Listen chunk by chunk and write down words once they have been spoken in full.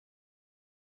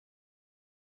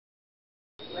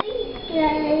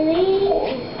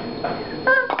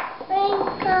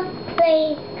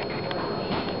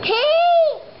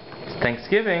It's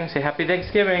Thanksgiving. Say Happy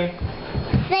Thanksgiving.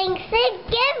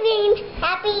 Thanksgiving.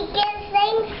 Happy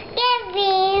Thanksgiving.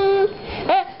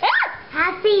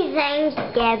 Happy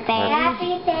Thanksgiving.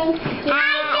 Happy Thanksgiving. I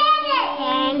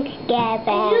did it.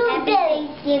 Thanksgiving. You did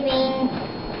Thanksgiving.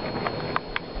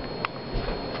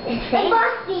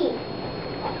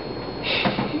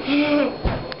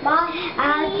 Bossy.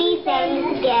 Happy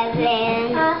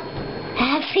Thanksgiving. Happy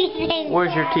Thanksgiving.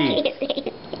 Where's your teeth?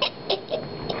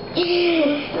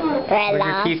 Where'd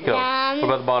your teeth go? What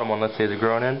about the bottom one? Let's see. Is it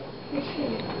growing in?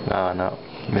 Oh, no.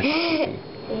 Mississippi.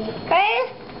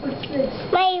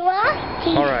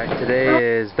 Alright,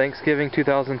 today is Thanksgiving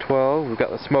 2012. We've got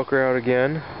the smoker out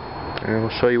again. And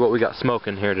we'll show you what we got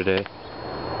smoking here today.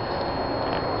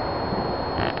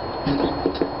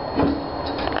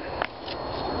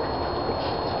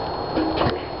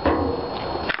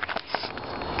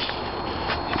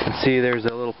 You can see there's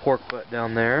a little pork butt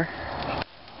down there.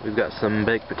 We've got some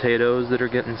baked potatoes that are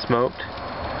getting smoked.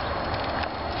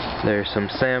 There's some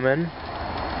salmon.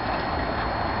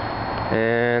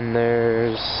 And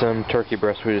there's some turkey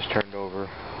breast we just turned over.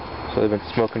 So they've been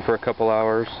smoking for a couple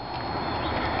hours.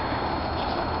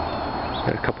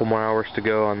 And a couple more hours to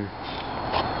go on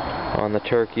the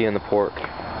turkey and the pork.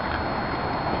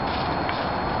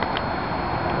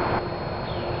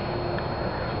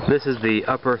 This is the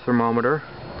upper thermometer.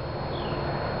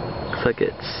 Looks like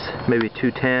it's maybe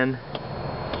 210.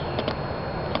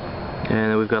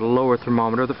 And then we've got a lower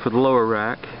thermometer for the lower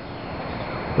rack,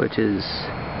 which is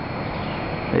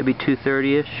maybe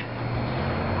 230-ish.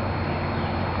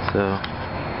 So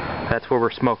that's where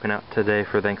we're smoking out today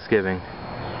for Thanksgiving.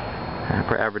 And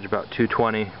we average about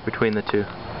 220 between the two.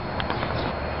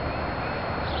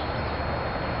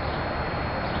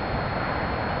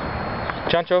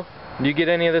 Chancho, do you get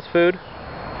any of this food?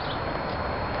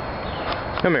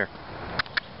 Come here.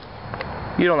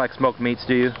 You don't like smoked meats,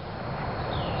 do you?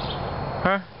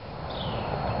 Huh?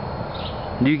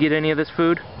 Do you get any of this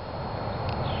food?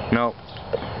 No.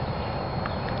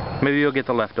 Maybe you'll get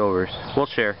the leftovers. We'll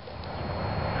share.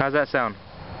 How's that sound?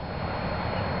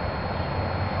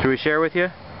 Should we share with you?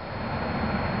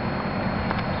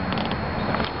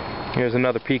 Here's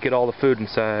another peek at all the food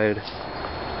inside.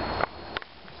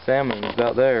 Salmon is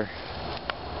out there.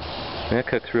 That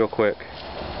cooks real quick.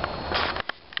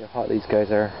 See how hot these guys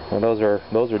are. Well, those are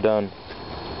done.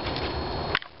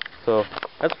 So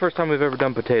that's the first time we've ever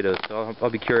done potatoes. So I'll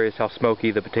be curious how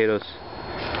smoky the potatoes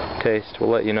taste.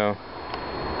 We'll let you know.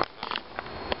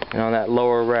 And on that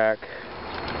lower rack,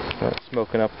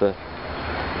 smoking up the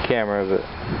camera, but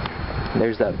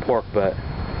there's that pork butt.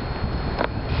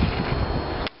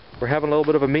 We're having a little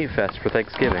bit of a meat fest for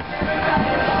Thanksgiving.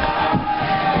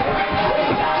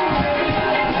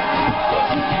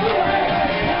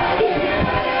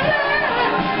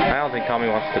 I don't think Tommy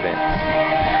wants to dance.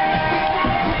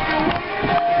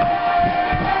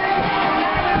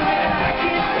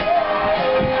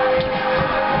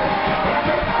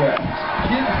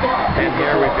 And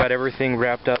here we've got everything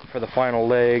wrapped up for the final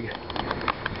leg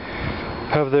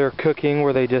of their cooking,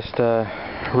 where they just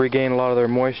regain a lot of their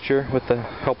moisture with the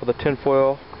help of the tin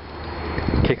foil.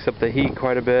 Kicks up the heat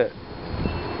quite a bit.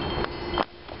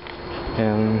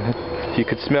 And if you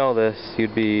could smell this,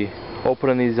 you'd be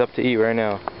opening these up to eat right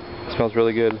now. It smells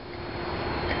really good.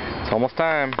 It's almost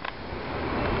time.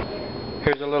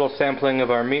 Here's a little sampling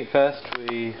of our meat fest.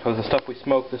 Of the stuff we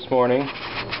smoked this morning.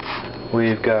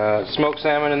 We've got smoked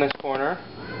salmon in this corner.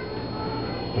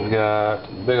 We've got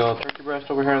big old turkey breast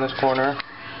over here in this corner.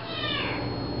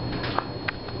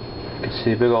 You can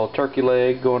see a big old turkey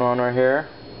leg going on right here.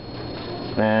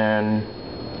 And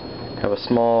have a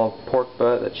small pork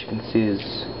butt that you can see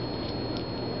is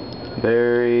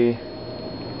very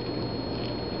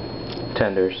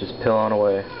tender. It's just peeling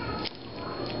away.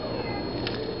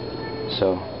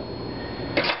 So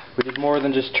we did more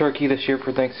than just turkey this year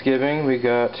for Thanksgiving. We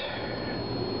got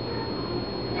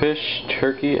fish,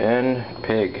 turkey, and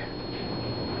pig.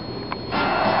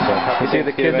 So, you see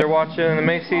the kids are watching the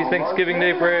Macy's Thanksgiving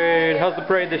Day Parade. How's the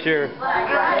parade this year?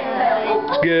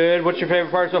 It's good. What's your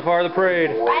favorite part so far of the parade?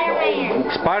 Spider-Man.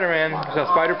 Spider-Man. Is that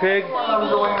Spider Pig?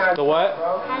 The what?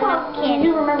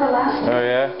 Oh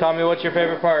yeah. Tommy, what's your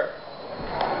favorite part?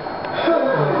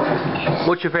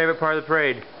 What's your favorite part of the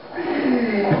parade?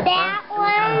 That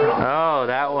one. Oh,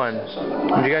 that one.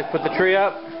 Did you guys put the tree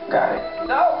up? Got it.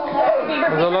 What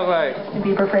does it look like?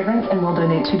 Bieber fragrance, and we'll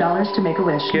donate $2 to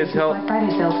Make-A-Wish. Kids help. Black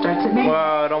Friday sale starts at noon.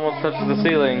 Wow, it almost touches the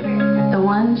ceiling. The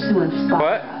ones who inspire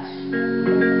What? us.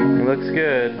 It looks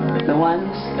good. The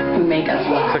ones who make us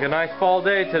laugh. It's like a nice fall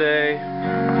day today.